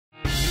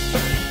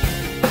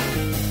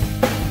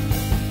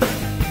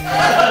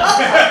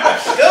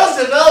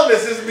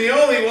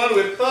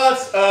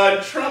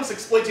discuss Trump's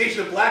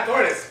exploitation of black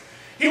artists.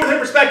 Here with her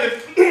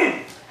perspective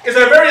is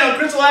our very own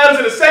Kristal Adams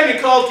in a segment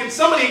called "Can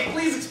Somebody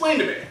Please Explain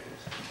to Me?"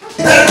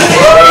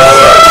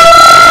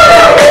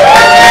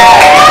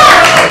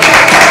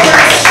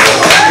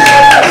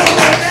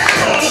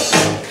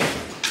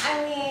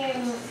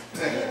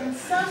 Can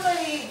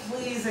somebody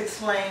please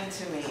explain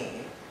to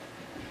me,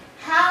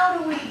 how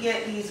do we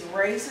get these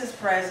racist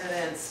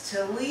presidents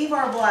to leave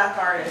our black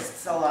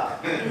artists alone?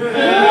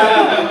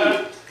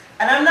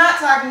 And I'm not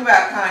talking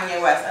about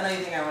Kanye West. I know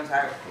you think I'm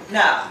talking about.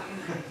 No.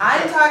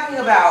 I'm talking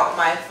about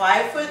my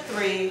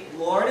 5'3"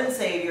 Lord and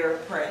Savior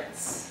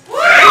Prince.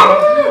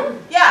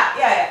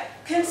 Yeah.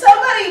 Can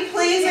somebody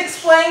please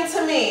explain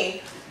to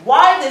me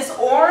why this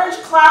orange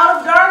cloud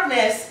of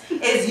darkness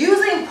is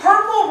using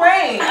purple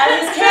rain at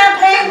his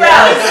campaign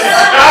rallies?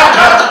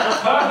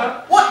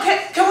 What,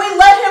 can we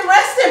let him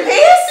rest in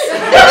peace?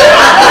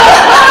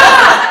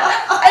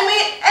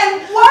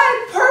 And why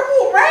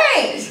purple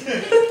rain?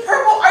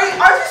 Purple,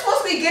 aren't you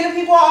supposed to be getting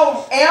people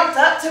all amped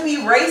up to be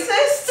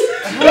racist?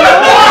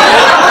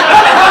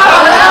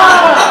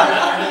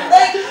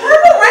 Like,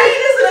 purple rain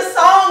isn't a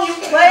song you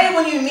play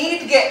when you need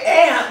to get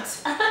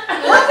amped.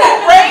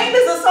 Purple rain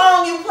is a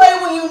song you play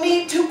when you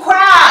need to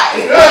cry.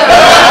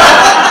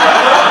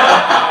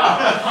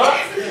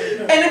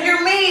 And if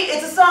you're me,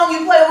 it's a song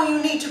you play when you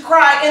need to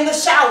cry in the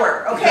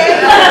shower, okay?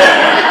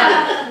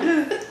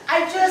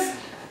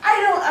 I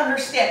don't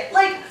understand.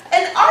 Like,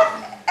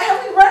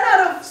 have we run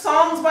out of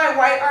songs by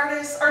white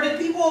artists? Or did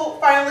people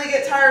finally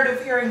get tired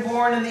of hearing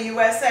Born in the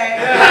USA?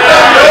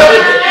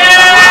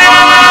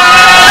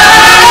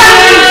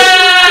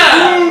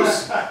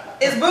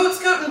 Is Boot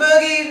Scootin'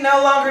 Boogie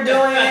no longer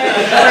doing it?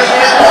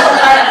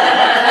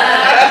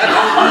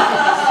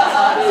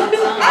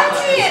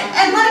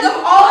 And like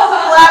of all the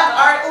black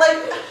art,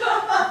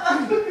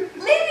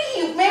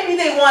 maybe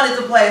they wanted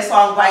to play a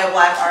song by a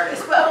black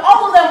artist, but of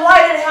all of them,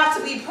 why did it have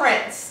to be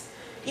Prince?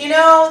 You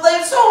know,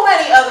 there's so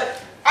many other.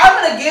 I'm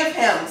gonna give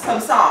him some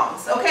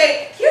songs,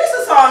 okay? Here's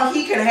a song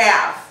he can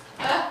have.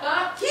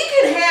 He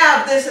can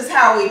have "This Is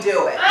How We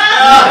Do It."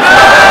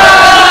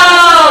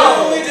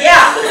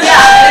 Yeah. If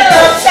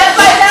you're upset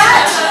by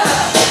that,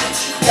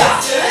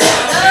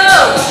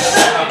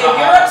 if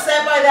you're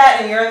upset by that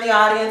and you're in the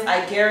audience,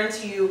 I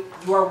guarantee you,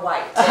 you're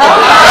white. I'm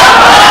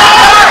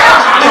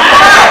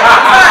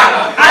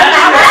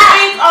going to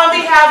speak on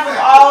behalf of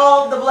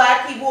all the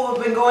black people who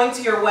have been going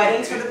to your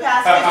weddings for the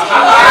past 15 years.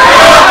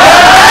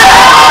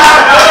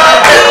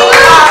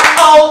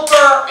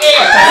 Over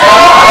it.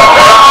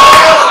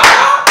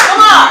 Come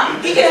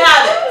on, he can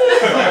have it.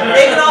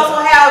 They can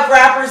also have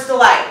Rapper's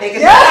Delight. They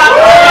can have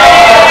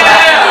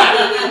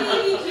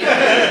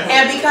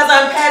And because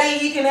I'm petty,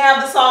 he can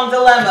have the song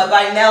Dilemma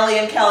by Nelly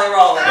and Kelly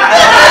Rowland. They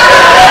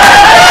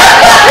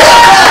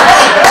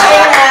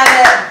can have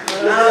it.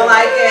 I don't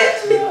like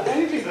it.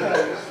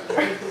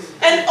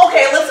 And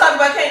okay, let's talk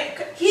about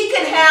he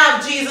can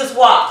have Jesus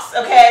Walks,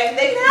 okay?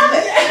 They can have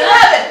it. They can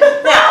have it.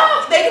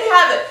 Now, they can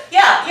have it.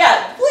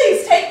 Yeah.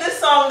 Please take this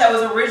song that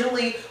was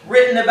originally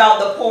written about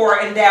the poor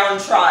and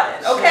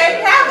downtrodden,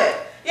 okay? Have it.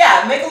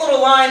 Yeah, make a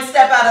little line,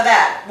 step out of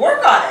that.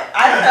 Work on it.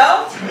 I don't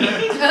know.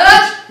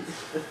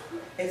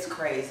 It's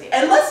crazy.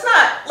 And let's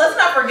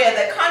not forget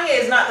that Kanye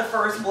is not the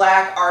first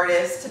black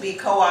artist to be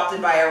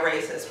co-opted by a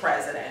racist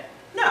president.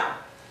 No.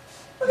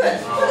 Look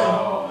at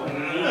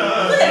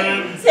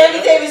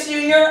Sammy Davis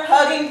Jr.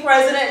 hugging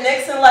President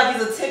Nixon like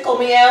he's a tickle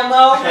me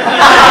Elmo.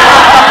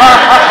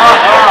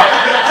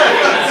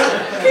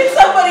 Can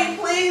somebody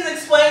please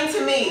explain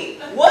to me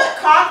what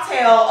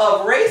cocktail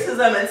of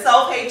racism and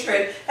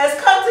self-hatred has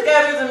come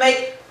together to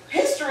make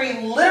history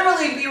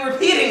literally be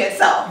repeating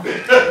itself?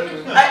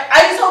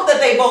 I just hope that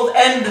they both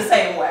end the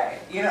same way,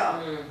 you know.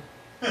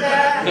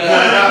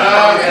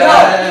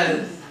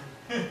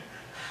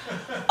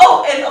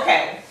 Oh, and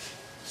okay.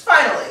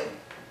 Finally,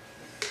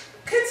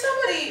 could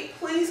somebody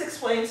please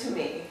explain to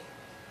me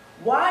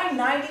why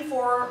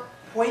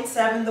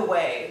 94.7 The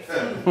Wave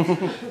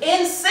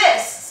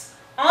insists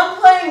on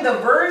playing the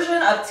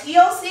version of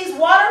TLC's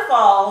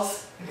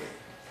Waterfalls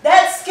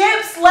that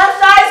skips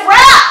Left Eye's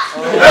rap?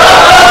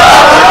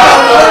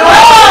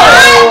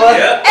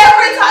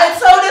 Every time, it's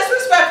so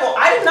disrespectful.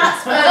 I did not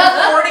spend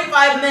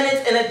 45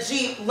 minutes in a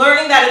Jeep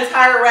learning that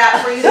entire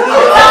rap for you to be